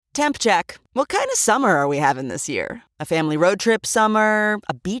Temp check. What kind of summer are we having this year? A family road trip summer?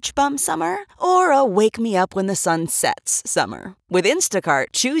 A beach bum summer? Or a wake me up when the sun sets summer? With Instacart,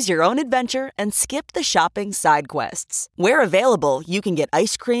 choose your own adventure and skip the shopping side quests. Where available, you can get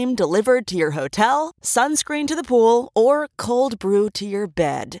ice cream delivered to your hotel, sunscreen to the pool, or cold brew to your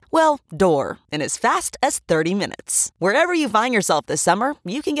bed. Well, door, in as fast as 30 minutes. Wherever you find yourself this summer,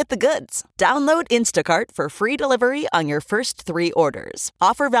 you can get the goods. Download Instacart for free delivery on your first 3 orders.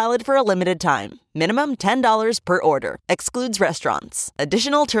 Offer valid for a limited time. Minimum $10 per order. Excludes restaurants.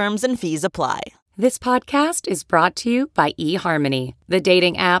 Additional terms and fees apply. This podcast is brought to you by eHarmony, the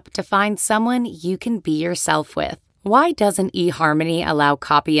dating app to find someone you can be yourself with. Why doesn't eHarmony allow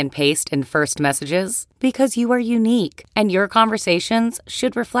copy and paste in first messages? Because you are unique, and your conversations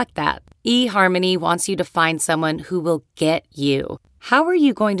should reflect that. eHarmony wants you to find someone who will get you. How are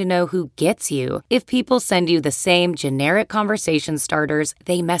you going to know who gets you if people send you the same generic conversation starters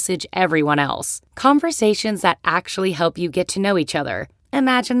they message everyone else? Conversations that actually help you get to know each other.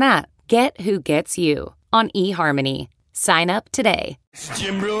 Imagine that. Get who gets you on eHarmony. Sign up today. It's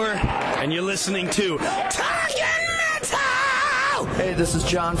Jim Brewer, and you're listening to Talking Metal! Hey, this is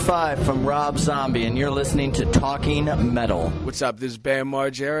John Five from Rob Zombie, and you're listening to Talking Metal. What's up? This is Bam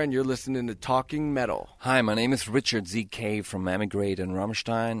Margera, and you're listening to Talking Metal. Hi, my name is Richard ZK from Emigrate and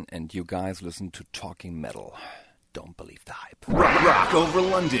Rammstein, and you guys listen to Talking Metal. Don't believe the hype. Rock over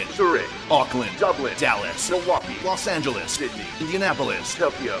London, Zurich, Auckland, Dublin, Dallas, Milwaukee, Los Angeles, Sydney, Indianapolis,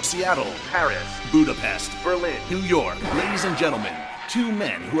 Tokyo, Seattle, Paris, Budapest, Berlin, New York. Ladies and gentlemen, 2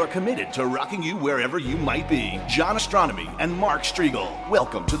 men who are committed to rocking you wherever you might be. John Astronomy and Mark Striegel.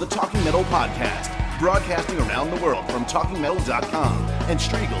 Welcome to the Talking Metal Podcast, broadcasting around the world from TalkingMetal.com and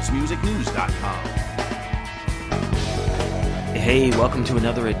StriegelsMusicNews.com. Hey, welcome to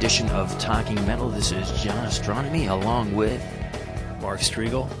another edition of Talking Metal. This is John Astronomy along with Mark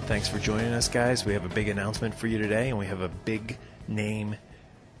Striegel. Thanks for joining us, guys. We have a big announcement for you today, and we have a big name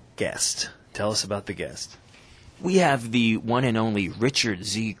guest. Tell us about the guest. We have the one and only Richard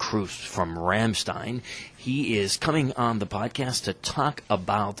Z. Cruz from Rammstein. He is coming on the podcast to talk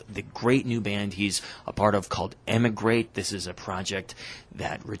about the great new band he's a part of called Emigrate. This is a project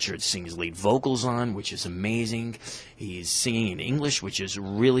that Richard sings lead vocals on, which is amazing. He's singing in English, which is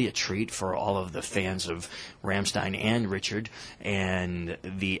really a treat for all of the fans of Rammstein and Richard. And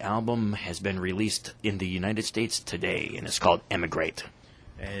the album has been released in the United States today, and it's called Emigrate.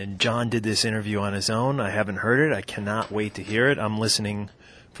 And John did this interview on his own. I haven't heard it. I cannot wait to hear it. I'm listening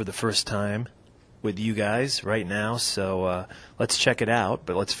for the first time with you guys right now, so let's check it out.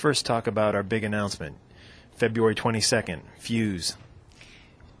 But let's first talk about our big announcement. February 22nd, Fuse.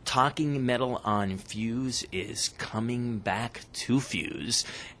 Talking Metal on Fuse is coming back to Fuse,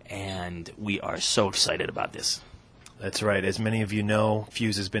 and we are so excited about this. That's right. As many of you know,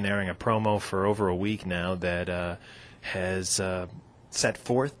 Fuse has been airing a promo for over a week now that has set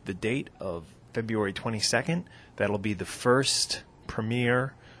forth the date of February 22nd. That'll be the first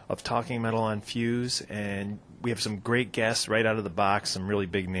premiere of Talking Metal on Fuse, and we have some great guests right out of the box, some really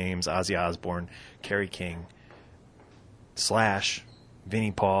big names: Ozzy Osbourne, Kerry King, Slash,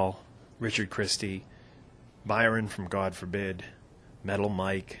 Vinnie Paul, Richard Christie, Byron from God Forbid, Metal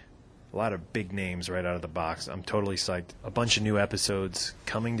Mike, a lot of big names right out of the box. I'm totally psyched. A bunch of new episodes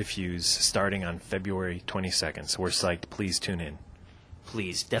coming to Fuse starting on February 22nd, so we're psyched. Please tune in.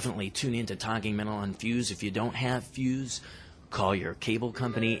 Please definitely tune in to Talking Metal on Fuse. If you don't have Fuse, call your cable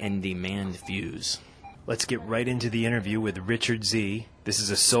company and demand Fuse. Let's get right into the interview with Richard Z. This is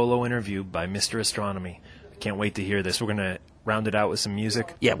a solo interview by Mr. Astronomy. I can't wait to hear this. We're going to round it out with some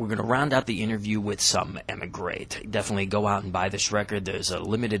music. Yeah, we're going to round out the interview with some Emigrate. Definitely go out and buy this record. There's a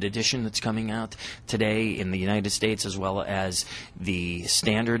limited edition that's coming out today in the United States, as well as the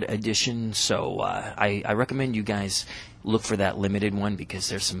standard edition. So I recommend you guys look for that limited one because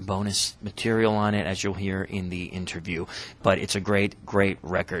there's some bonus material on it, as you'll hear in the interview. But it's a great, great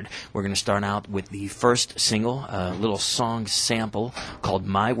record. We're going to start out with the first single, a little song sample called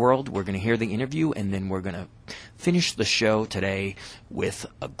My World. We're going to hear the interview, and then we're going to finish the show today with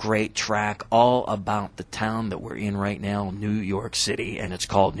a great track all about the town that we're in right now, New York City, and it's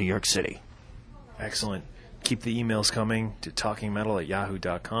called New York City. Excellent. Keep the emails coming to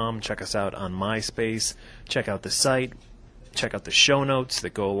talkingmetal@yahoo.com. Check us out on MySpace. Check out the site. Check out the show notes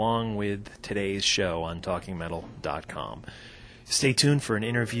that go along with today's show on talkingmetal.com. Stay tuned for an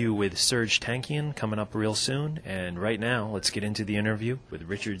interview with Serj Tankian coming up real soon. And right now, let's get into the interview with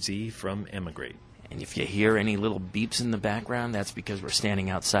Richard Z. from Emigrate. And if you hear any little beeps in the background, that's because we're standing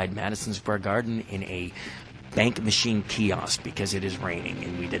outside Madison Square Garden in a bank machine kiosk because it is raining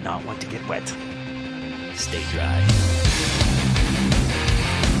and we did not want to get wet. Stay dry.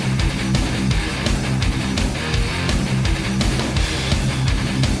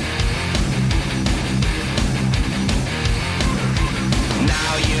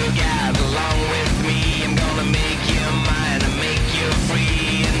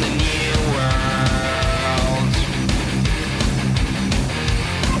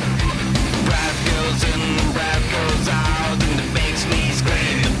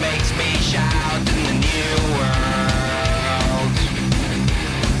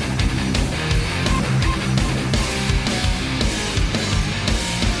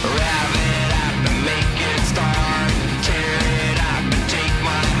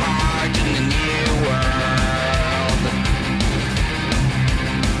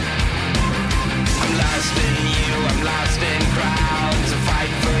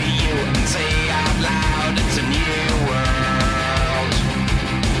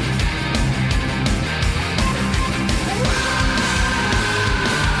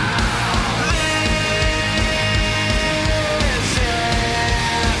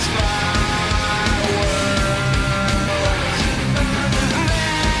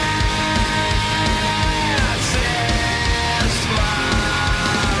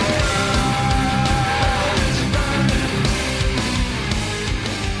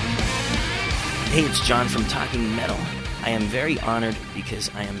 Hey, it's John from Talking Metal. I am very honored because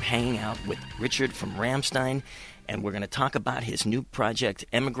I am hanging out with Richard from Rammstein, and we're going to talk about his new project,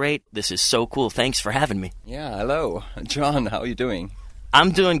 Emigrate. This is so cool. Thanks for having me. Yeah, hello. John, how are you doing?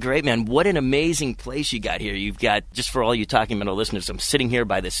 I'm doing great, man. What an amazing place you got here. You've got, just for all you Talking Metal listeners, I'm sitting here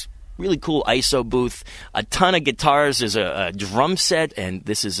by this really cool ISO booth, a ton of guitars, there's a drum set, and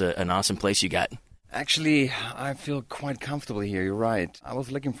this is an awesome place you got. Actually, I feel quite comfortable here, you're right. I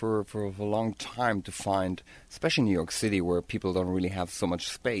was looking for a long time to find, especially in New York City, where people don't really have so much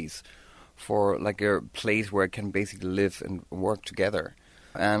space, for like a place where I can basically live and work together.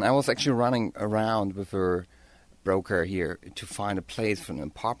 And I was actually running around with a broker here to find a place for an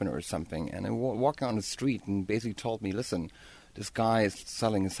apartment or something, and I walking on the street and basically told me, listen, this guy is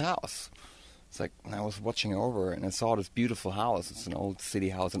selling his house. It's like, and I was watching over, and I saw this beautiful house. It's an old city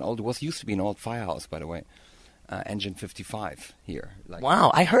house, it used to be an old firehouse, by the way, Engine 55 here. Like,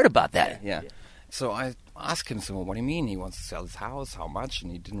 wow, I heard about that. Yeah. So I asked him, so what do you mean he wants to sell his house? How much?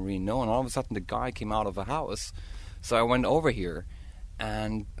 And he didn't really know. And all of a sudden, the guy came out of the house. So I went over here,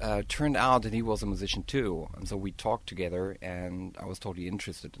 and turned out that he was a musician too. And so we talked together, and I was totally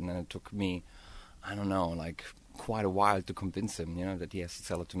interested. And then it took me, I don't know, like quite a while to convince him, that he has to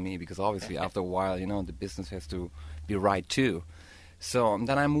sell it to me, because obviously after a while, the business has to be right too. So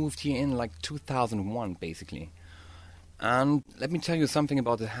then I moved here in like 2001, basically. And let me tell you something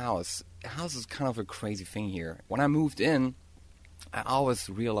about the house. The house is kind of a crazy thing here. When I moved in, I always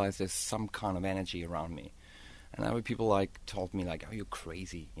realized there's some kind of energy around me. And other people told me "Are you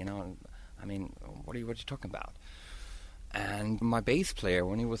crazy? I mean, what are you talking about?" And my bass player,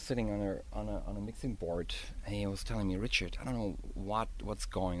 when he was sitting on a mixing board, he was telling me, "Richard, I don't know what's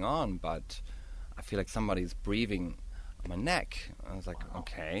going on, but I feel like somebody's breathing on my neck." I was like,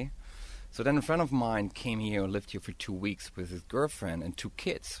 "Okay." So then a friend of mine came here and lived here for 2 weeks with his girlfriend and 2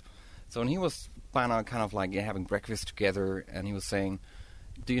 kids. So when he was kind of having breakfast together, and he was saying,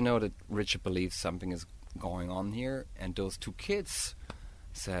 "Do you know that Richard believes something is going on here?" And those 2 kids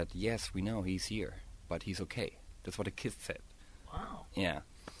said, "Yes, we know he's here, but he's okay." That's what the kids said. Wow. Yeah.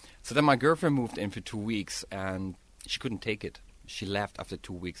 So then my girlfriend moved in for 2 weeks, and she couldn't take it. She left after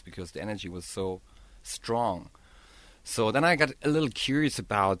 2 weeks because the energy was so strong. So then I got a little curious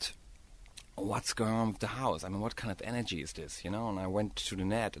about what's going on with the house. I mean, what kind of energy is this, And I went to the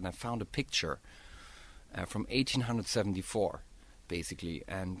net, and I found a picture from 1874, basically.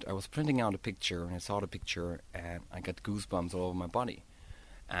 And I was printing out a picture, and I saw the picture, and I got goosebumps all over my body.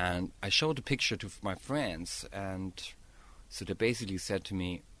 And I showed the picture to my friends, and so they basically said to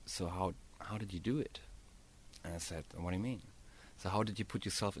me, "So how did you do it?" And I said, "What do you mean?" "So how did you put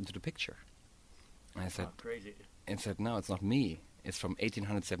yourself into the picture?" And I said, crazy. And said, "No, it's not me. It's from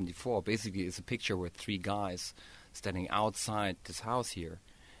 1874. Basically, it's a picture with 3 guys standing outside this house here,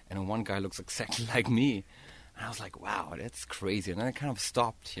 and one guy looks exactly like me." And I was like, "Wow, that's crazy." And then I kind of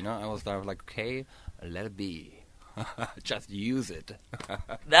stopped, I was like, "Okay, let it be." Just use it.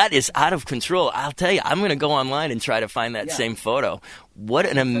 That is out of control. I'll tell you, I'm going to go online and try to find that same photo. What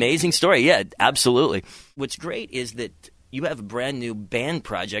an amazing story. Yeah, absolutely. What's great is that you have a brand new band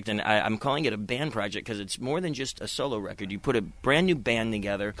project, and I'm calling it a band project because it's more than just a solo record. You put a brand new band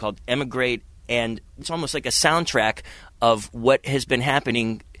together called Emigrate, and it's almost like a soundtrack of what has been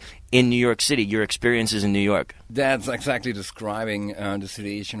happening in New York City, your experiences in New York. That's exactly describing the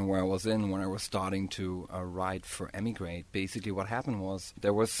situation where I was in when I was starting to write for Emigrate. Basically what happened was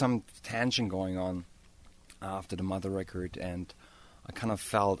there was some tension going on after the Mother record, and I kind of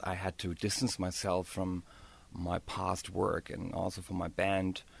felt I had to distance myself from my past work and also from my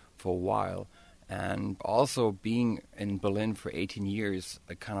band for a while. And also being in Berlin for 18 years,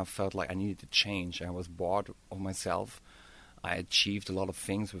 I kind of felt like I needed to change. I was bored of myself. I achieved a lot of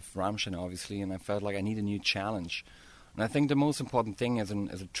things with Rammstein, obviously, and I felt like I need a new challenge. And I think the most important thing as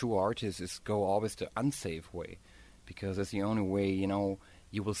a true artist is go always the unsafe way, because that's the only way,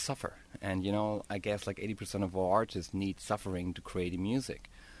 you will suffer. And, I guess like 80% of all artists need suffering to create music.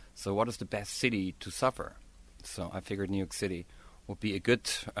 So what is the best city to suffer? So I figured New York City would be a good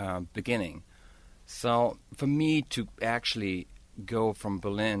beginning. So for me to actually go from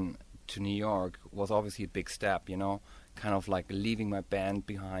Berlin to New York was obviously a big step, kind of like leaving my band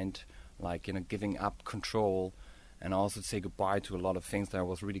behind, giving up control, and also say goodbye to a lot of things that I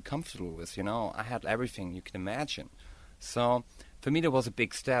was really comfortable with, I had everything you can imagine. So for me that was a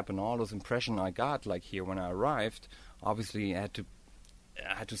big step, and all those impressions I got here when I arrived, obviously I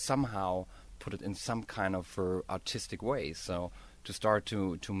had to somehow put it in some kind of artistic way. So to start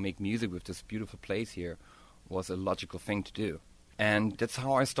to make music with this beautiful place here was a logical thing to do. And that's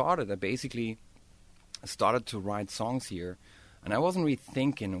how I started. I basically started to write songs here And I wasn't really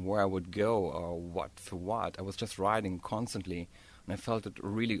thinking where I would go or what for what. I was just writing constantly. And I felt it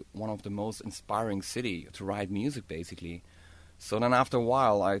really one of the most inspiring city to write music, basically. So then after a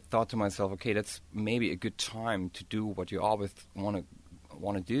while, I thought to myself, okay, that's maybe a good time to do what you always want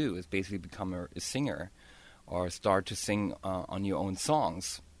to do, is basically become a singer or start to sing on your own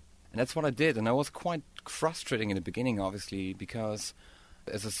songs. And that's what I did. And I was quite frustrating in the beginning, obviously, because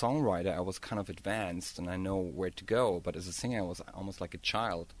as a songwriter, I was kind of advanced and I know where to go. But as a singer, I was almost like a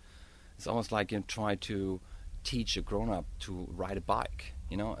child. It's almost like you try to teach a grown-up to ride a bike.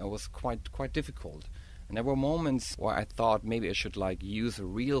 You know, it was quite difficult. And there were moments where I thought maybe I should like use a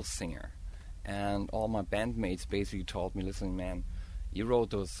real singer. And all my bandmates basically told me, listen, man, you wrote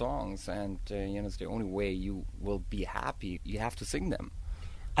those songs and it's the only way you will be happy. You have to sing them.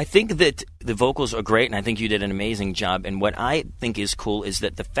 I think that the vocals are great, and I think you did an amazing job. And what I think is cool is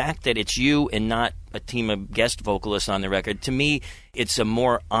that the fact that it's you and not a team of guest vocalists on the record, to me, it's a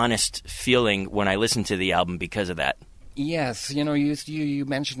more honest feeling when I listen to the album because of that. Yes, you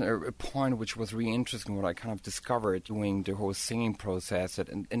mentioned a point which was really interesting, what I kind of discovered doing the whole singing process. That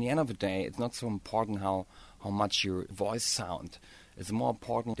in the end of the day, it's not so important how much your voice sounds. It's more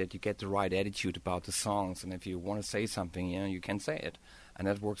important that you get the right attitude about the songs. And if you want to say something, you can say it. And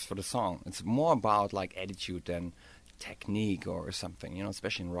that works for the song. It's more about like attitude than technique or something,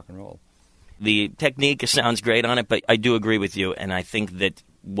 especially in rock and roll. The technique sounds great on it, but I do agree with you, and I think that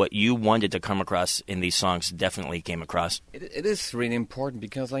what you wanted to come across in these songs definitely came across. It is really important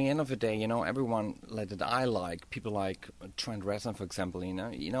because at the end of the day, everyone that I like, people like Trent Reznor, for example,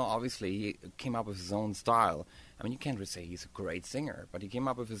 obviously he came up with his own style. I mean, you can't really say he's a great singer, but he came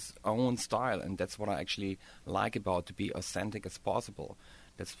up with his own style, and that's what I actually like about to be authentic as possible.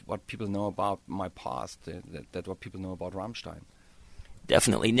 That's what people know about my past. That's what people know about Rammstein.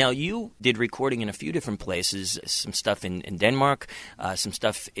 Definitely. Now, you did recording in a few different places, some stuff in Denmark, some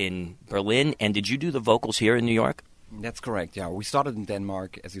stuff in Berlin, and did you do the vocals here in New York? That's correct, yeah. We started in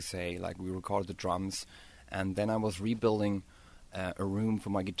Denmark, as you say, like we recorded the drums, and then I was rebuilding a room for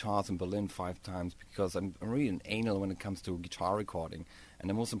my guitars in Berlin 5 times because I'm really an anal when it comes to guitar recording. And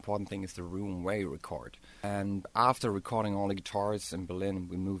the most important thing is the room where you record. And after recording all the guitars in Berlin,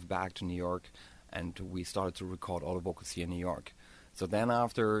 we moved back to New York and we started to record all the vocals here in New York. So then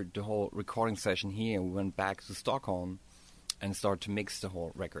after the whole recording session here, we went back to Stockholm and started to mix the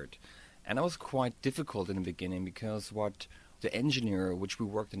whole record. And that was quite difficult in the beginning because what the engineer, which we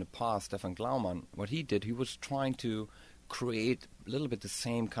worked in the past, Stefan Glaumann, what he did, he was trying to create a little bit the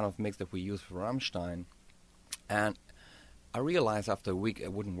same kind of mix that we use for Rammstein. And I realized after a week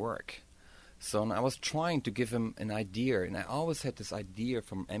it wouldn't work. So I was trying to give him an idea, and I always had this idea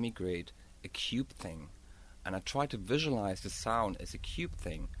from Emigrate, a cube thing. And I tried to visualize the sound as a cube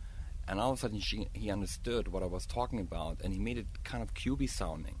thing. And all of a sudden he understood what I was talking about, and he made it kind of cubey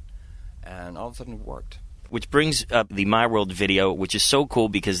sounding. And all of a sudden it worked. Which brings up the My World video, which is so cool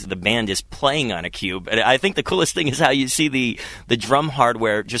because the band is playing on a cube. And I think the coolest thing is how you see the drum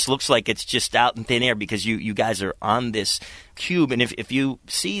hardware just looks like it's just out in thin air because you guys are on this cube. And if you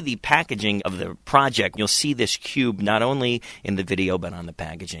see the packaging of the project, you'll see this cube not only in the video but on the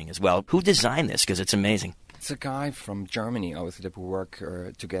packaging as well. Who designed this? Because it's amazing. It's a guy from Germany, obviously, that we work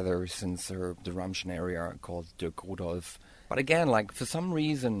together since the Rammstein area, called Dirk Rudolph. But again, like for some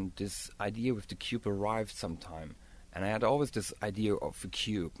reason, this idea with the cube arrived sometime. And I had always this idea of a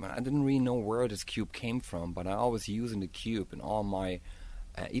cube. I didn't really know where this cube came from, but I always using the cube in all my,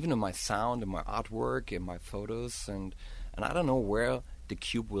 even in my sound, in my artwork, in my photos. And I don't know where the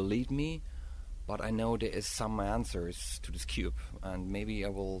cube will lead me, but I know there is some answers to this cube. And maybe I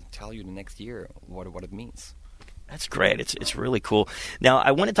will tell you the next year what it means. That's great. It's really cool. Now,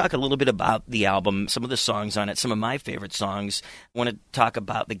 I want to talk a little bit about the album, some of the songs on it, some of my favorite songs. I want to talk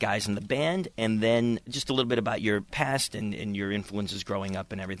about the guys in the band, and then just a little bit about your past and your influences growing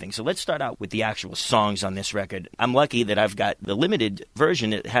up and everything. So let's start out with the actual songs on this record. I'm lucky that I've got the limited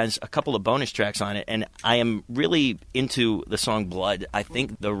version. It has a couple of bonus tracks on it, and I am really into the song Blood. I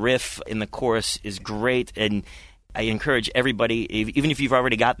think the riff in the chorus is great, and I encourage everybody, even if you've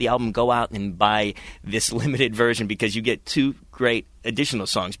already got the album, go out and buy this limited version because you get 2 great additional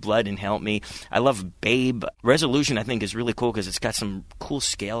songs, Blood and Help Me. I love Babe. Resolution, I think, is really cool because it's got some cool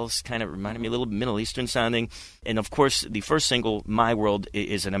scales, kind of reminded me a little Middle Eastern sounding. And, of course, the first single, My World,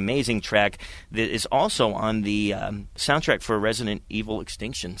 is an amazing track that is also on the soundtrack for Resident Evil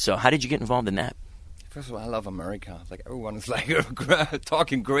Extinction. So how did you get involved in that? First of all, I love America. Like, everyone is like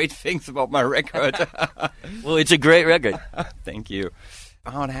talking great things about my record. Well, it's a great record. Thank you.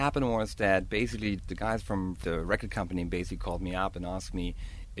 How it happened was that basically the guys from the record company basically called me up and asked me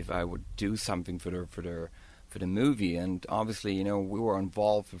if I would do something for for the movie. And obviously, you know, we were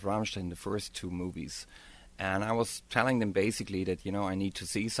involved with Rammstein in the first 2 movies. And I was telling them basically that, you know, I need to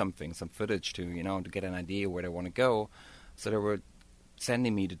see something, some footage to, you know, to get an idea where they want to go. So they were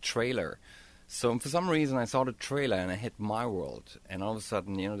sending me the trailer. So for some reason I saw the trailer and I hit my world. And all of a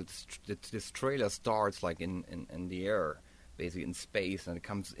sudden, you know, this trailer starts like in the air, basically in space, and it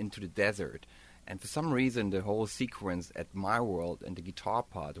comes into the desert. And for some reason the whole sequence at my world and the guitar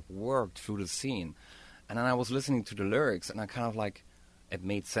part worked through the scene. And then I was listening to the lyrics and I kind of like, it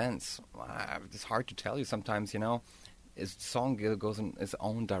made sense. It's hard to tell you sometimes, you know. The song goes in its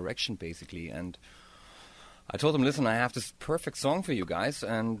own direction, basically. And I told them, listen, I have this perfect song for you guys.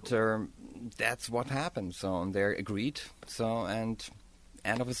 And that's what happened. So they agreed. So, and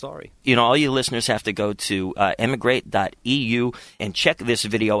end of the story. You know, all you listeners have to go to emigrate.eu and check this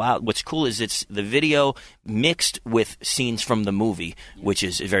video out. What's cool is it's the video mixed with scenes from the movie, which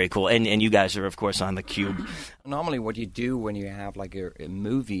is very cool. And you guys are, of course, on the Cube. Normally what you do when you have like a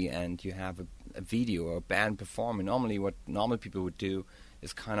movie and you have a video or a band performing, normally what normal people would do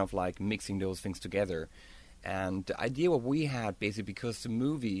is kind of like mixing those things together. And the idea what we had, basically, because the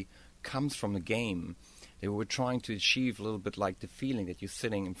movie comes from a game, they were trying to achieve a little bit like the feeling that you're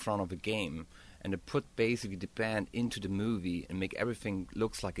sitting in front of a game, and to put basically the band into the movie and make everything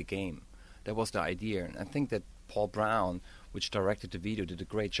looks like a game. That was the idea, and I think that Paul Brown, which directed the video, did a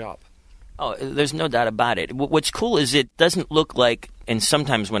great job. Oh, there's no doubt about it. What's cool is it doesn't look like, and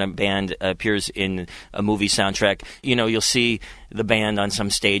sometimes when a band appears in a movie soundtrack, you know, you'll see the band on some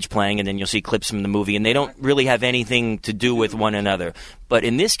stage playing, and then you'll see clips from the movie, and they don't really have anything to do with one another. But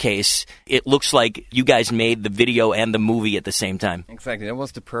in this case, it looks like you guys made the video and the movie at the same time. Exactly. That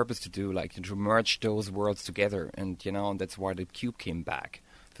was the purpose, to do, like, to merge those worlds together. And, you know, that's why the Cube came back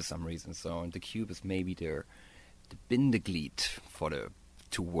for some reason. So, and the Cube is maybe the Bindeglied for the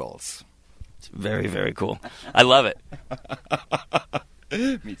 2 worlds. It's very, very cool. I love it.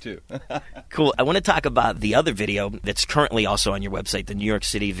 Me too. Cool. I want to talk about the other video that's currently also on your website, the New York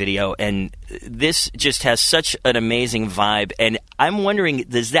City video. And this just has such an amazing vibe. And I'm wondering,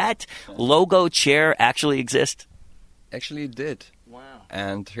 does that logo chair actually exist? Actually, it did. Wow.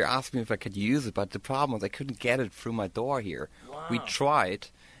 And he asked me if I could use it, but the problem was I couldn't get it through my door here. Wow. We tried,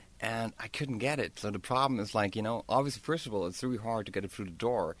 and I couldn't get it. So the problem is, like, you know, obviously, first of all, it's really hard to get it through the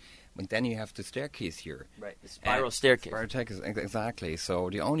door. But then you have the staircase here. Right, the spiral staircase. Spiral staircase, exactly. So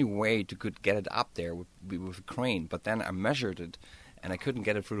the only way to could get it up there would be with a crane. But then I measured it, and I couldn't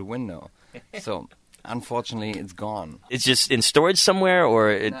get it through the window. So, unfortunately, it's gone. It's just in storage somewhere,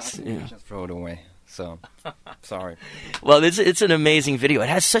 or it's... No, just throw it away. So, sorry. Well, it's an amazing video. It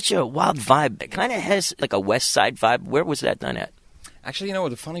has such a wild vibe. It kind of has like a West Side vibe. Where was that done at? Actually, you know,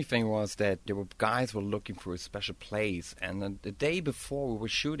 the funny thing was that there were guys were looking for a special place, and the day before we were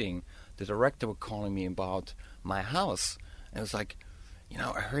shooting, the director was calling me about my house, and it was like, you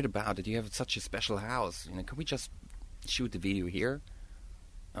know, I heard about it. You have such a special house. You know, can we just shoot the video here?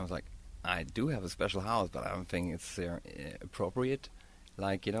 I was like, I do have a special house, but I don't think it's appropriate.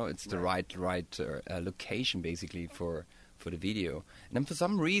 Like, you know, it's the right location basically for the video. And then for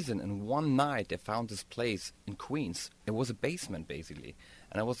some reason, in one night, they found this place in Queens. It was a basement, basically.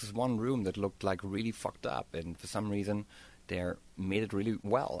 And there was this one room that looked like really fucked up. And for some reason, they made it really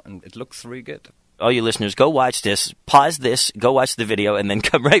well. And it looks really good. All you listeners, go watch this. Pause this, go watch the video, and then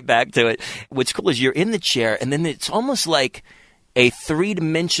come right back to it. What's cool is you're in the chair, and then it's almost like a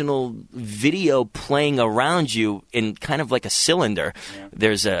 3-dimensional video playing around you in kind of like a cylinder. Yeah.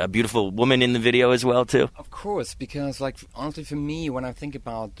 There's a beautiful woman in the video as well, too. Of course, because, like, honestly, for me, when I think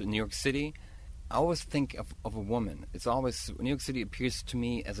about New York City, I always think of a woman. It's always, New York City appears to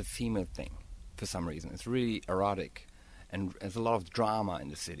me as a female thing for some reason. It's really erotic, and there's a lot of drama in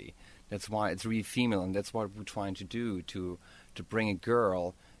the city. That's why it's really female, and that's what we're trying to do, to bring a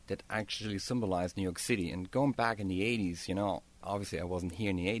girl that actually symbolized New York City. And going back in the 80s, you know, obviously I wasn't here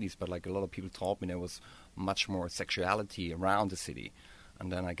in the 80s, but like a lot of people told me there was much more sexuality around the city.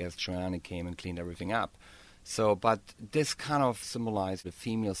 And then I guess Joanna came and cleaned everything up. So, but this kind of symbolized the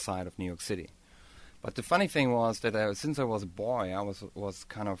female side of New York City. But the funny thing was that since I was a boy, I was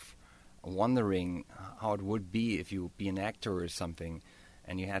kind of wondering how it would be if you would be an actor or something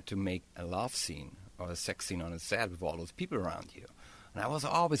and you had to make a love scene or a sex scene on a set with all those people around you. And I was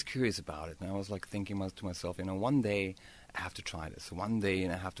always curious about it. And I was like thinking to myself, you know, one day I have to try this. One day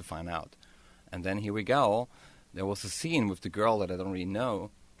I have to find out. And then here we go. There was a scene with the girl that I don't really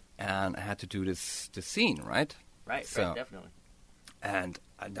know. And I had to do this scene, right? Right, definitely. And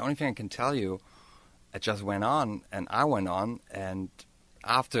the only thing I can tell you, it just went on, and I went on, and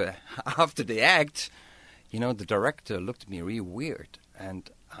after the act, you know, the director looked at me really weird, and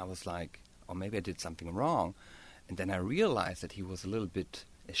I was like, or maybe I did something wrong. And then I realized that he was a little bit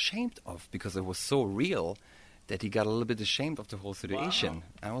ashamed of, because it was so real, that he got a little bit ashamed of the whole situation.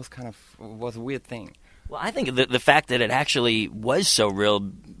 Wow. It was a weird thing. Well, I think the fact that it actually was so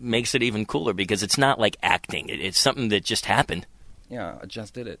real makes it even cooler, because it's not like acting. It's something that just happened. Yeah, I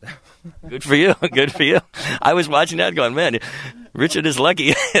just did it. Good for you. Good for you. I was watching that going, man, Richard is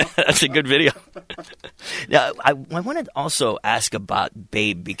lucky. That's a good video. Now, I wanted to also ask about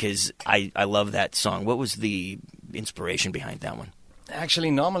Babe, because I love that song. What was the inspiration behind that one?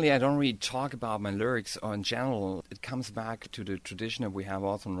 Actually, normally I don't really talk about my lyrics, or in general. It comes back to the tradition that we have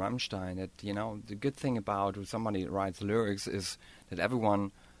also in Rammstein, that, the good thing about when somebody writes lyrics is that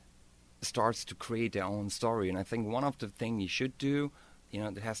everyone starts to create their own story. And I think one of the things you should do,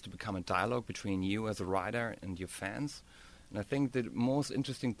 it has to become a dialogue between you as a writer and your fans. And I think the most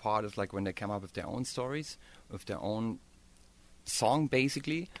interesting part is like when they come up with their own stories, with their own song,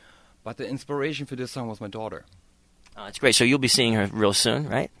 basically. But the inspiration for this song was my daughter. Oh, that's great. So you'll be seeing her real soon,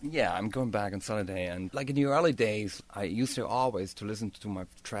 right? Yeah, I'm going back on Saturday. And like in the early days, I used to always to listen to my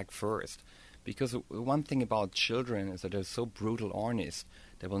track first. Because one thing about children is that they're so brutal honest,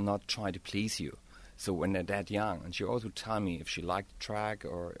 they will not try to please you. So when they're that young, and she always would tell me if she liked the track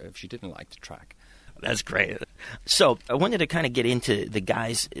or if she didn't like the track. That's great. So I wanted to kind of get into the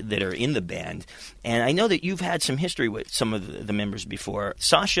guys that are in the band. And I know that you've had some history with some of the members before.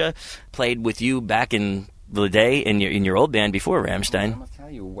 Sasha played with you back in the day in your old band before Rammstein. I must tell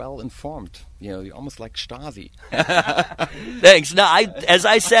you, well informed. You're almost like Stasi. Thanks. No, as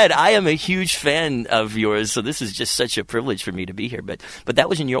I said, I am a huge fan of yours, so this is just such a privilege for me to be here. But that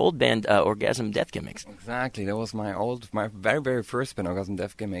was in your old band, Orgasm Death Gimmicks. Exactly. That was my very, very first band, Orgasm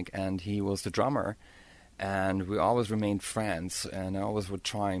Death Gimmick, and he was the drummer. And we always remained friends, and I always would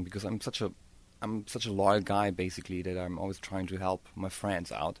try, because I'm such a loyal guy, basically, that I'm always trying to help my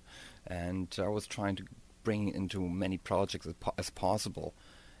friends out. And I was trying to bring into many projects as possible.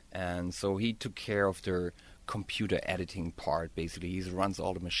 And so he took care of the computer editing part, basically. He runs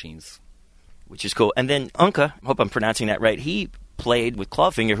all the machines. Which is cool. And then Unka, I hope I'm pronouncing that right, he played with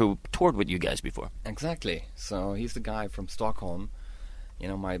Clawfinger, who toured with you guys before. Exactly. So he's the guy from Stockholm.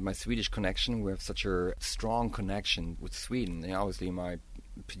 My Swedish connection, we have such a strong connection with Sweden. And obviously my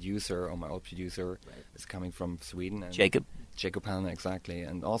producer, or my old producer, is coming from Sweden. And Jacob Helner, exactly.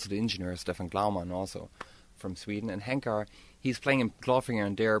 And also the engineer, Stefan Glaumann, also from Sweden. And Henkar, he's playing in Clawfinger,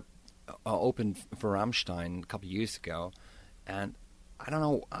 and they're opened for Rammstein a couple of years ago. And I don't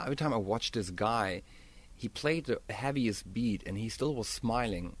know, every time I watch this guy, he played the heaviest beat, and he still was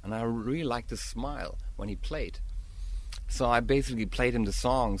smiling. And I really liked his smile when he played. So I basically played him the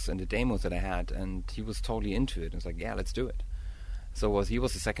songs and the demos that I had, and he was totally into it. It's like, yeah, let's do it. So he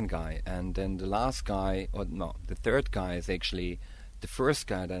was the second guy, and then the the third guy is actually the first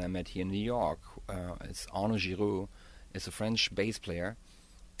guy that I met here in New York. It's Arnaud Giroux, is a French bass player,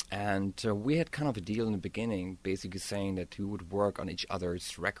 and we had kind of a deal in the beginning, basically saying that we would work on each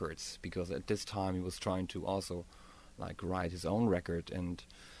other's records, because at this time he was trying to also write his own record, and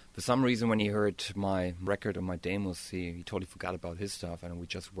for some reason when he heard my record or my demos, he totally forgot about his stuff, and we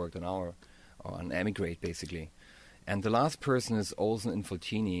just worked on Emigrate, basically. And the last person is Olsen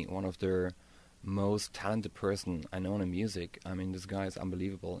Infoltini, one of the most talented person I know in music. I mean, this guy is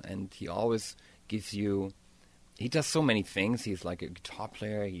unbelievable, and he always gives you... He does so many things. He's like a guitar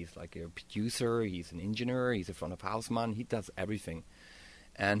player, he's like a producer, he's an engineer, he's a front of house man. He does everything.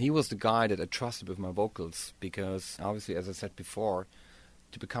 And he was the guy that I trusted with my vocals, because obviously, as I said before,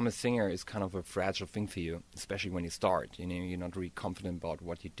 to become a singer is kind of a fragile thing for you, especially when you start. You're not really confident about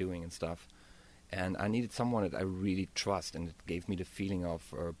what you're doing and stuff. And I needed someone that I really trust, and it gave me the feeling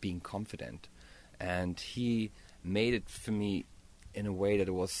of being confident. And he made it for me in a way that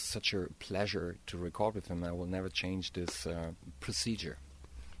it was such a pleasure to record with him. I will never change this procedure.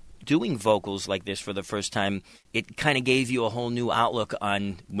 Doing vocals like this for the first time, it kind of gave you a whole new outlook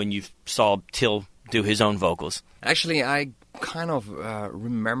on when you saw Till do his own vocals. Actually, I kind of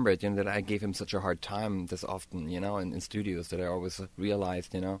remembered that I gave him such a hard time this often, in studios, that I always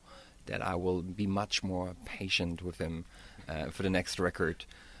realized, that I will be much more patient with him for the next record.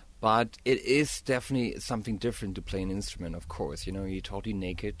 But it is definitely something different to play an instrument, of course. You're totally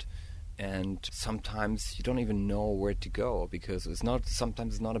naked, and sometimes you don't even know where to go, because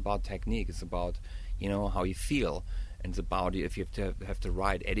sometimes it's not about technique. It's about, how you feel. And it's about if you have the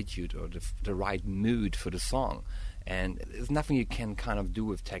right attitude or the right mood for the song. And there's nothing you can kind of do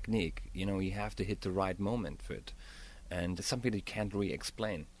with technique. You have to hit the right moment for it. And it's something that you can't really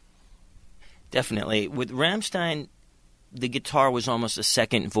explain. Definitely. With Rammstein, the guitar was almost a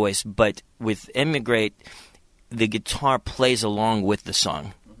second voice, but with Emigrate, the guitar plays along with the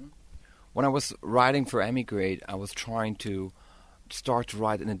song. Mm-hmm. when I was writing for Emigrate, I was trying to start to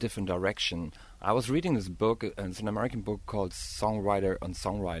write in a different direction. I was reading this book, and it's an American book called Songwriter on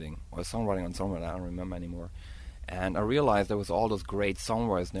Songwriting, or Songwriting on Songwriting, I don't remember anymore. And I realized there was all those great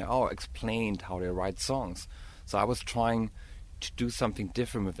songwriters, and they all explained how they write songs. So I was trying to do something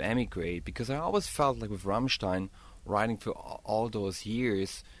different with Emigrate, because I always felt like with Rammstein, writing for all those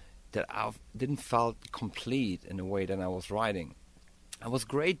years, that I didn't felt complete in the way that I was writing. It was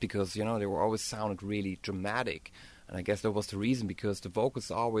great because, they were always sounded really dramatic. And I guess that was the reason, because the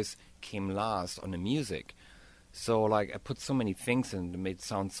vocals always came last on the music. So, I put so many things in that made it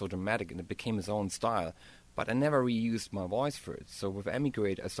sound so dramatic, and it became his own style. But I never reused my voice for it. So with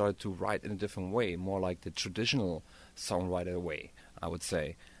Emigrate, I started to write in a different way, more like the traditional songwriter way, I would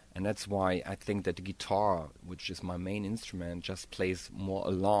say. And that's why I think that the guitar, which is my main instrument, just plays more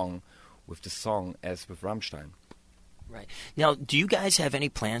along with the song as with Rammstein. Right. Now, do you guys have any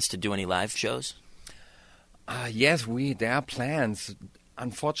plans to do any live shows? Yes, there are plans.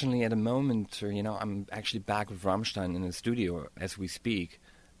 Unfortunately, at the moment, I'm actually back with Rammstein in the studio as we speak.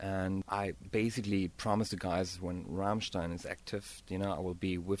 And I basically promised the guys when Rammstein is active, I will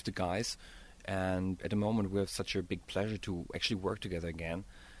be with the guys. And at the moment, we have such a big pleasure to actually work together again.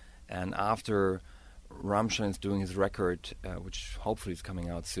 And after Rammstein is doing his record, which hopefully is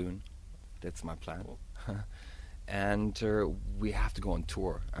coming out soon, that's my plan. And we have to go on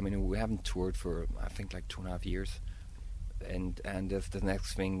tour. I mean, we haven't toured for, I think, 2.5 years. And that's the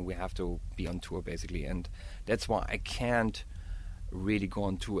next thing. We have to be on tour, basically. And that's why I can't really go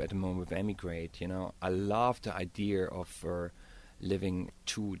on tour at the moment with Emigrate. I love the idea of living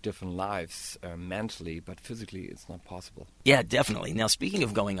two different lives mentally, but physically it's not possible. Yeah, definitely. Now, speaking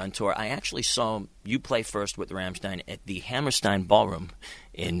of going on tour, I actually saw you play first with Rammstein at the Hammerstein Ballroom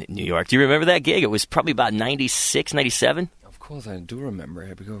in New York. Do you remember that gig? It was probably about 96, 97? Of course I do remember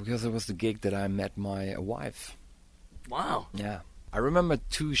it, because it was the gig that I met my wife. Wow. Yeah. I remember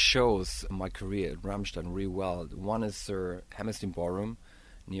 2 shows in my career at Rammstein really well. One is Hammerstein Ballroom,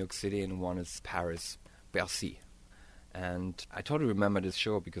 New York City, and one is Paris, Bercy. And I totally remember this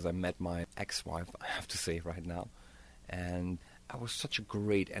show because I met my ex-wife, I have to say right now. And I was such a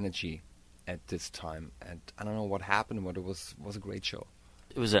great energy at this time. And I don't know what happened, but it was a great show.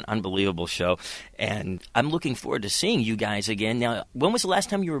 It was an unbelievable show, and I'm looking forward to seeing you guys again. Now, when was the last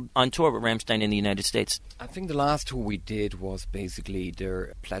time you were on tour with Rammstein in the United States? I think the last tour we did was basically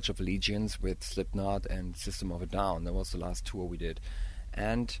their Pledge of Allegiance with Slipknot and System of a Down. That was the last tour we did.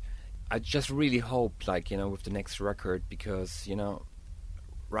 And I just really hope, with the next record, because,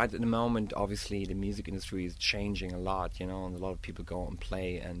 right at the moment, obviously, the music industry is changing a lot, and a lot of people go and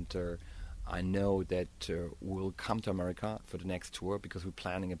play, and I know that we'll come to America for the next tour because we're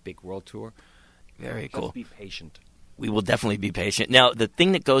planning a big world tour. Very cool. Just be patient. We will definitely be patient. Now, the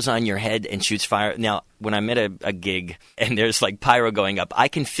thing that goes on your head and shoots fire, now, when I'm at a gig and there's pyro going up, I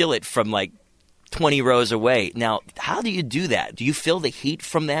can feel it from 20 rows away. Now, how do you do that? Do you feel the heat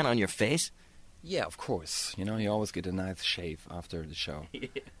from that on your face? Yeah, of course. You always get a nice shave after the show.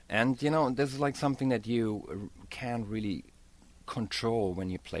 And, this is something that you can't really control when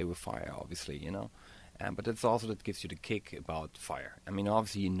you play with fire, obviously, but it's also that gives you the kick about fire. I mean,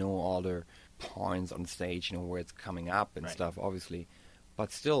 obviously, all the points on stage, where it's coming up and stuff, obviously.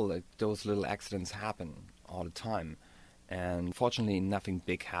 But still, those little accidents happen all the time. And fortunately, nothing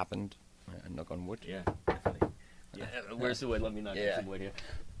big happened. Knock on wood. Yeah, definitely. Yeah, where's the wood? Let me knock on some wood here.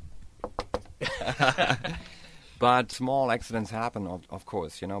 But small accidents happen, of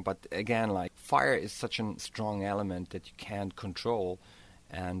course, But again, fire is such a strong element that you can't control,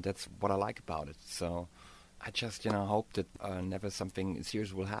 and that's what I like about it. So I just, hope that never something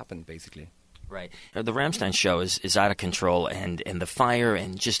serious will happen, basically. Right. The Rammstein show is out of control, and the fire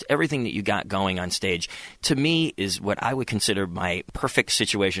and just everything that you got going on stage, to me, is what I would consider my perfect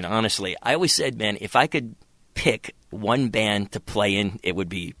situation, honestly. I always said, man, if I could pick one band to play in, it would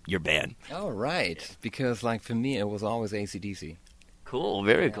be your band. Oh, right. Because, for me, it was always AC/DC. Cool.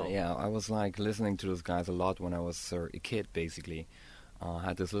 Very cool. Yeah, I was, listening to those guys a lot when I was a kid, basically. I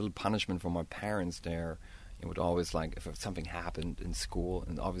had this little punishment from my parents there. It would always, if something happened in school,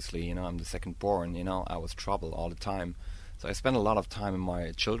 and obviously, I'm the second born, I was trouble all the time. So I spent a lot of time in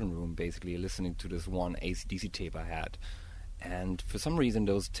my children's room, basically, listening to this one AC/DC tape I had. And for some reason,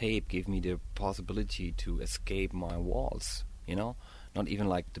 those tape gave me the possibility to escape my walls, Not even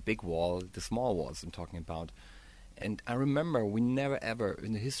the big wall, the small walls I'm talking about. And I remember we never ever,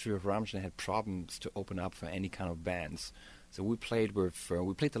 in the history of Rammstein, had problems to open up for any kind of bands. So we played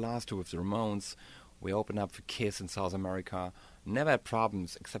the last tour with the Ramones. We opened up for Kiss in South America. Never had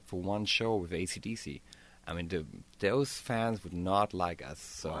problems except for one show with AC/DC. I mean, those fans would not like us.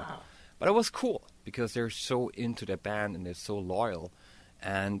 So. Wow. But it was cool because they're so into their band and they're so loyal.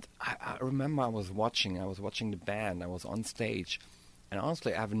 And I remember I was watching the band, I was on stage, and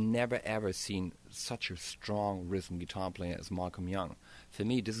honestly, I've never ever seen such a strong rhythm guitar player as Malcolm Young. For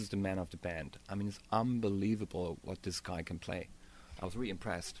me, this is the man of the band. I mean, it's unbelievable what this guy can play. I was really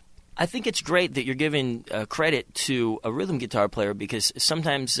impressed. I think it's great that you're giving credit to a rhythm guitar player because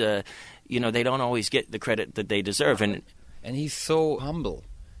sometimes, they don't always get the credit that they deserve. And he's so humble.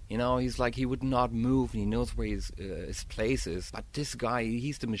 He's like, he would not move, and he knows where his place is. But this guy,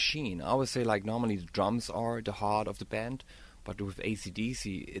 he's the machine. I always say, like, normally the drums are the heart of the band, but with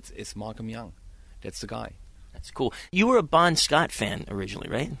AC/DC, it's Malcolm Young. That's the guy. That's cool. You were a Bon Scott fan originally,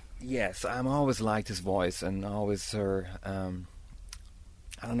 right? Yes, I'm always liked his voice, and always I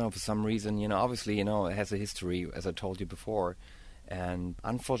don't know, for some reason, obviously, it has a history, as I told you before. And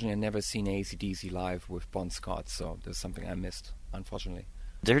unfortunately, I've never seen AC/DC live with Bon Scott, so there's something I missed, unfortunately.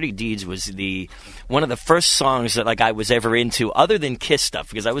 Dirty Deeds was one of the first songs that I was ever into, other than Kiss stuff,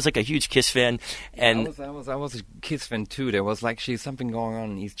 because I was a huge Kiss fan. And I was a Kiss fan too. There was actually something going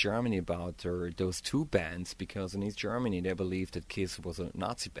on in East Germany about those two bands, because in East Germany they believed that Kiss was a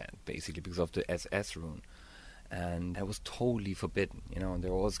Nazi band, basically because of the SS rune. And that was totally forbidden, and they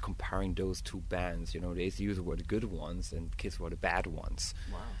were always comparing those two bands. The ACDC were the good ones and Kiss were the bad ones.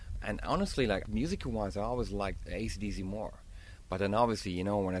 Wow. And honestly, musical-wise, I always liked AC/DC more. But then obviously,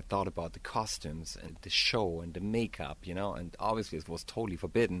 when I thought about the costumes and the show and the makeup, and obviously it was totally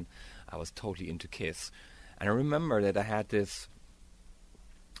forbidden, I was totally into Kiss. And I remember that I had this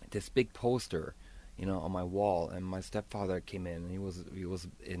big poster, on my wall, and my stepfather came in, and he was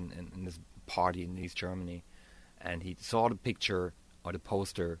in this party in East Germany, and he saw the picture or the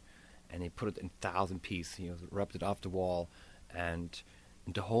poster, and he put it in 1,000 pieces. He rubbed it off the wall, and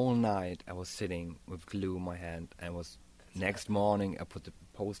the whole night I was sitting with glue in my hand, and next morning, I put the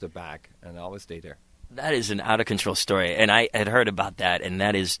poster back, and I always stay there. That is an out-of-control story, and I had heard about that, and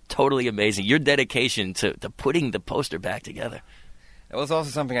that is totally amazing. Your dedication to putting the poster back together. It was also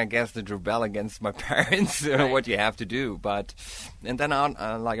something, I guess, to rebel against my parents, what you have to do. And then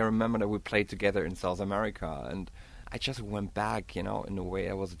I remember that we played together in South America, and I just went back, in the way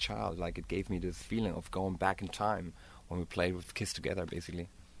I was a child. It gave me this feeling of going back in time when we played with Kiss together, basically.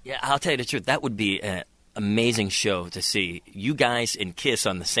 Yeah, I'll tell you the truth. That would be amazing show to see you guys and Kiss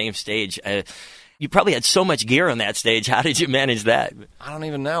on the same stage. You probably had so much gear on that stage. How did you manage that? I don't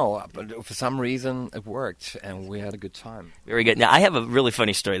even know, but for some reason it worked, and we had a good time. Very good. Now, I have a really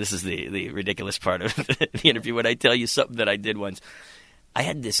funny story. This is the ridiculous part of the interview. When I tell you something that I did once, I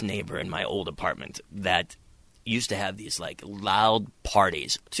had this neighbor in my old apartment that used to have these loud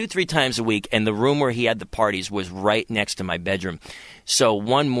parties 2-3 times a week, and the room where he had the parties was right next to my bedroom. So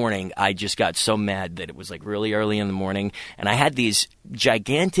one morning I just got so mad that it was really early in the morning, and I had these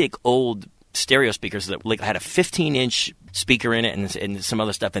gigantic old stereo speakers that had a 15-inch speaker in it and some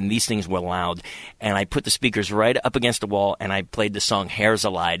other stuff, and these things were loud. And I put the speakers right up against the wall, and I played the song Hair's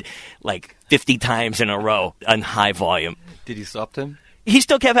Allied 50 times in a row on high volume. Did you stop them? He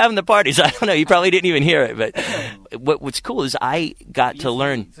still kept having the parties. I don't know. He probably didn't even hear it. But what's cool is I got to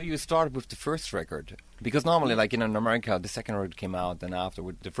learn. So you started with the first record. Because normally, in America, the second record came out, then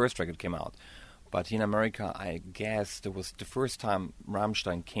afterward the first record came out. But in America, I guess there was the first time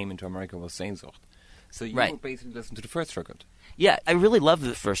Rammstein came into America was Sehnsucht. So you basically listened to the first record. Yeah, I really loved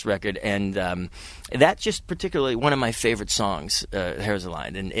the first record, and that's just particularly one of my favorite songs, Hair's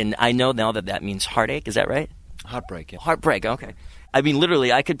Allied. And I know now that means heartache. Is that right? Heartbreak, yeah. Heartbreak, okay. I mean,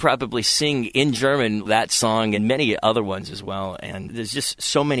 literally, I could probably sing in German that song and many other ones as well. And there's just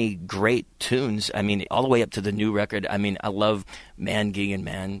so many great tunes. I mean, all the way up to the new record. I mean, I love Man gegen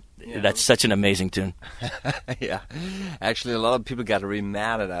Man. Yeah. That's such an amazing tune. Yeah. Actually, a lot of people got really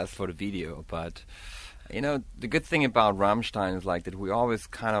mad at us for the video. But, the good thing about Rammstein is that we always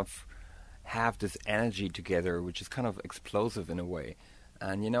kind of have this energy together, which is kind of explosive in a way.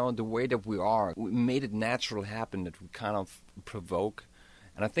 And, the way that we made it natural happen, that we kind of provoke.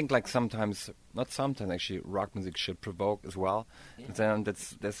 And I think, sometimes, not sometimes actually, rock music should provoke as well. Yeah. And then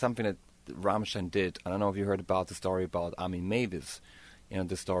there's something that Rammstein did. I don't know if you heard about the story about Armin Meiwes,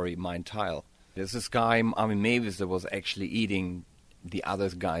 the story Mein Teil. There's this guy, Armin Meiwes, that was actually eating the other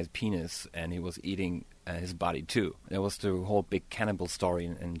guy's penis, and he was eating his body too. There was the whole big cannibal story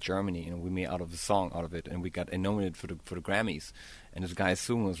in Germany, and we made a song out of it, and we got nominated for the Grammys. And this guy is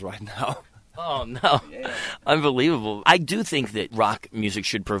suing us right now. Oh, no. Yeah. Unbelievable. I do think that rock music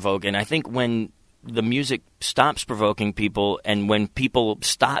should provoke, and I think when the music stops provoking people, and when people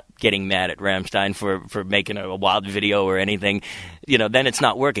stop getting mad at Rammstein for making a wild video or anything, then it's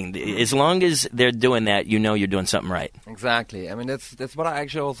not working. As long as they're doing that, you're doing something right. Exactly. I mean, that's what I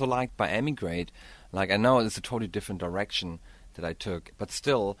actually also liked by Emigrate. Like, I know it's a totally different direction that I took, but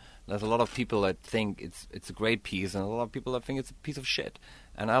still, there's a lot of people that think it's a great piece, and a lot of people that think it's a piece of shit.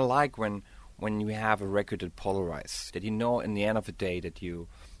 And I like when you have a record that polarizes, that in the end of the day that you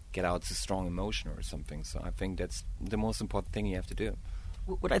get out a strong emotion or something. So I think that's the most important thing you have to do.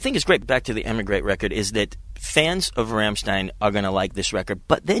 What I think is great, back to the Emigrate record, is that fans of Rammstein are going to like this record,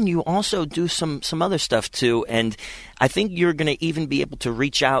 but then you also do some other stuff too, and I think you're going to even be able to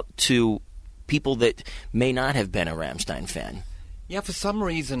reach out to people that may not have been a Rammstein fan. Yeah, for some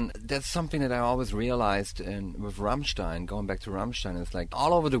reason, that's something that I always realized with Rammstein, going back to Rammstein, it's like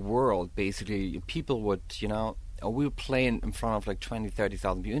all over the world, basically, people would, we would play in front of like 20,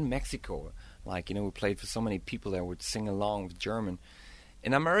 30,000 people. In Mexico, we played for so many people that would sing along with German.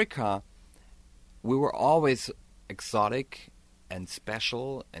 In America, we were always exotic and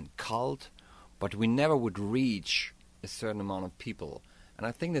special and cult, but we never would reach a certain amount of people. And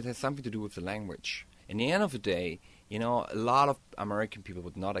I think that has something to do with the language. In the end of the day, a lot of American people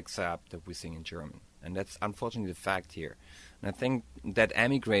would not accept that we sing in German. And that's unfortunately the fact here. And I think that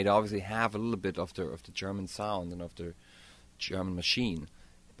Emigrate obviously have a little bit of the German sound and of the German machine,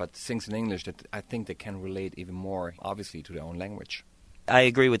 but sings in English that I think they can relate even more, obviously, to their own language. I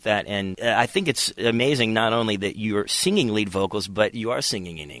agree with that, and I think it's amazing not only that you're singing lead vocals, but you are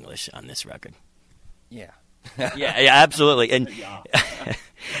singing in English on this record. Yeah. yeah, absolutely. And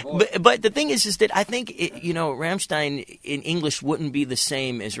but the thing is that I think Rammstein in English wouldn't be the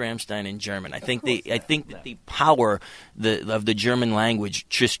same as Rammstein in German. I think that the power of the German language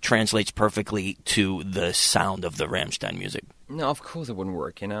just translates perfectly to the sound of the Rammstein music. No, of course it wouldn't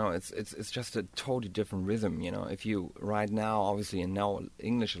work. It's just a totally different rhythm. If you right now, obviously, and know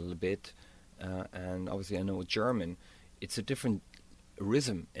English a little bit, and obviously I know German, it's a different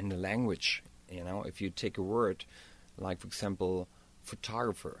rhythm in the language. If you take a word, like, for example,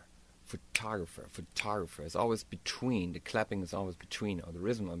 photographer, it's always between, the clapping is always between, or the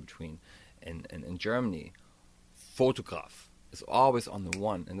rhythm is between. In Germany, photograph is always on the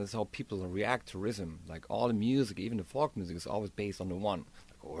one, and that's how people react to rhythm. Like, all the music, even the folk music, is always based on the one.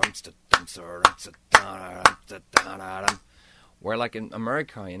 Where, like, in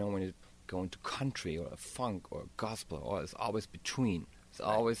America, when you go into country, or a funk, or a gospel, or it's always between.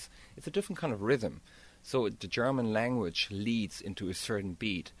 It's a different kind of rhythm. So the German language leads into a certain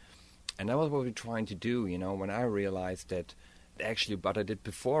beat. And that was what we were trying to do, when I realized that actually what I did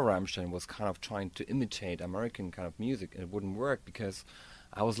before Rammstein was kind of trying to imitate American kind of music, and it wouldn't work because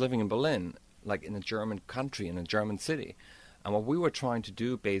I was living in Berlin, like in a German country, in a German city. And what we were trying to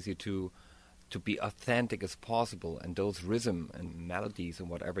do, basically, to be authentic as possible, and those rhythm and melodies and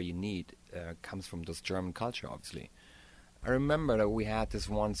whatever you need comes from this German culture, obviously. I remember that we had this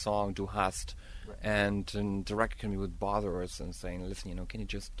one song, Du hast, and the director came would bother us and saying, listen, can you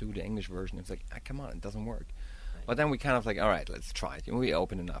just do the English version? It's like, come on, it doesn't work. Right. But then we kind of like, all right, let's try it. And we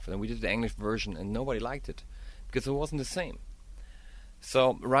opened enough. And then we did the English version, and nobody liked it because it wasn't the same.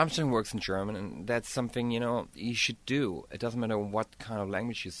 So Rammstein works in German, and that's something, you should do. It doesn't matter what kind of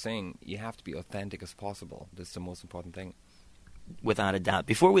language you sing. You have to be authentic as possible. That's the most important thing. Without a doubt.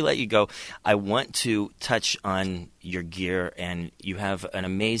 Before we let you go, I want to touch on your gear, and you have an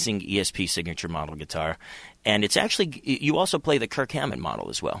amazing ESP signature model guitar, and it's actually, you also play the Kirk Hammett model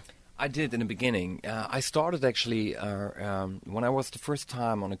as well. I did in the beginning. I started actually when I was the first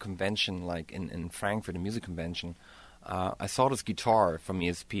time on a convention, like in Frankfurt, a music convention. I saw this guitar from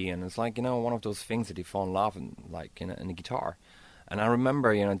ESP, and it's like, one of those things that you fall in love in, like in a guitar. And I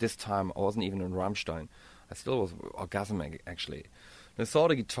remember, this time I wasn't even in Rammstein. I still was Orgasm, actually. And I saw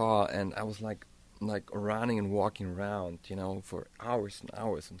the guitar, and I was like running and walking around, for hours and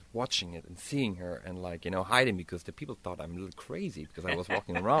hours, and watching it and seeing her, and hiding because the people thought I'm a little crazy because I was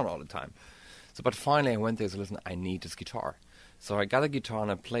walking around all the time. So, but finally I went there and said, listen, I need this guitar. So I got a guitar,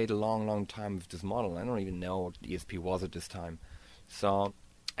 and I played a long, long time with this model. I don't even know what ESP was at this time. So,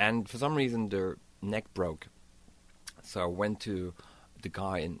 and for some reason their neck broke. So I went to the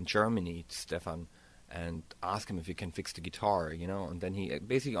guy in Germany, Stefan, and ask him if he can fix the guitar, and then he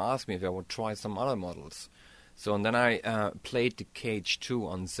basically asked me if I would try some other models. So, and then I played the KH2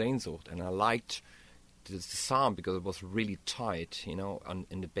 on Sehnsucht, and I liked the sound because it was really tight, in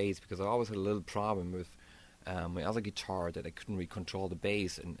the bass, because I always had a little problem with my other guitar that I couldn't really control the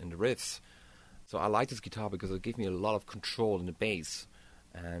bass and the riffs. So I liked this guitar because it gave me a lot of control in the bass.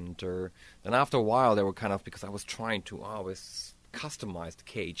 And then after a while, they were kind of, because I was trying to always customize the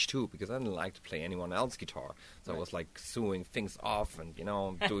cage too, because I didn't like to play anyone else's guitar. So I was like sewing things off and,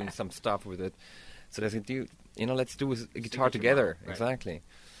 doing some stuff with it. So they said, let's do a guitar together. Right. Exactly.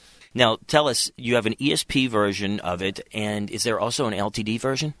 Now, tell us, you have an ESP version of it, and is there also an LTD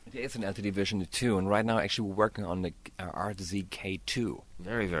version? There is an LTD version too, and right now actually we're working on the RTZ K2.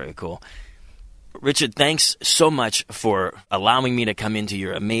 Very, very cool. Richard, thanks so much for allowing me to come into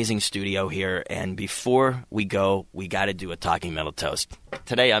your amazing studio here, and before we go, we got to do a Talking Metal toast.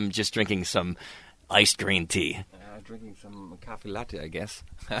 Today I'm just drinking some iced green tea. Drinking some coffee latte, I guess.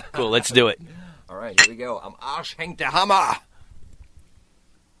 Cool, let's do it. All right, here we go. Am Arsch hängt der Hammer.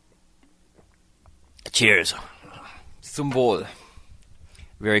 Cheers. Zum Wohl.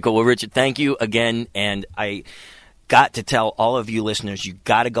 Very cool. Well, Richard, thank you again. And I got to tell all of you listeners, you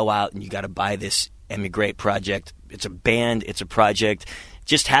got to go out and you got to buy this Emigrate project. It's a band. It's a project.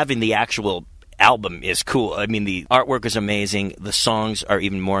 Just having the actual album is cool. I mean, the artwork is amazing. The songs are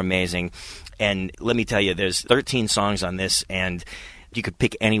even more amazing. And let me tell you, there's 13 songs on this, and you could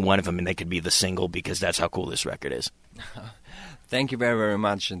pick any one of them, and they could be the single, because that's how cool this record is. Thank you very, very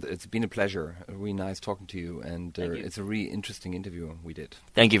much, and it's been a pleasure. Really nice talking to you, and it's a really interesting interview we did.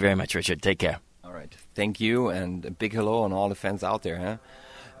 Thank you very much, Richard. Take care. All right. Thank you, and a big hello on all the fans out there. Huh?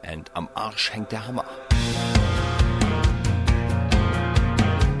 And am Arsch hängt der Hammer.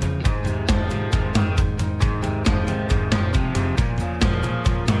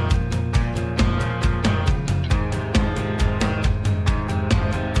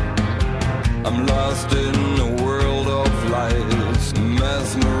 I'm lost in a world of lights,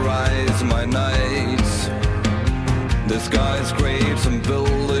 mesmerize my nights. The skyscrapers and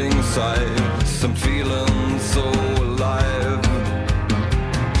building sites, I'm feeling so alive.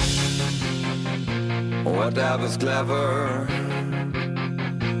 Whatever's clever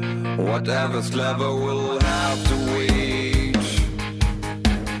will have to wait.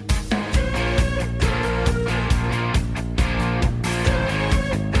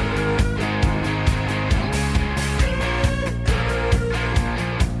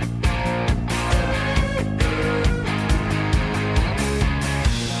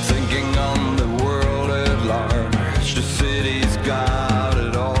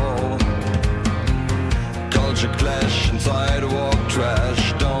 Sidewalk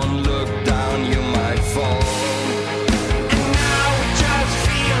trash, don't look down, you might fall. And now we just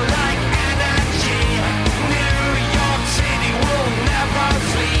feel like energy. New York City will never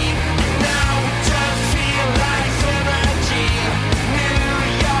sleep. And now we just feel like energy. New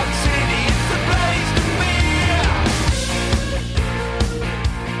York City is the place to be.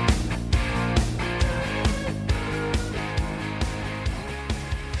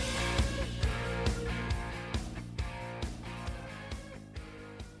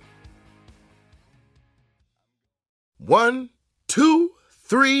 One, 2,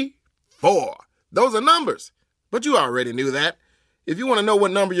 3, 4. Those are numbers. But you already knew that. If you want to know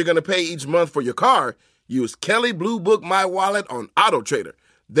what number you're going to pay each month for your car, use Kelley Blue Book My Wallet on Auto Trader.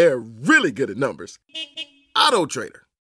 They're really good at numbers. Auto Trader.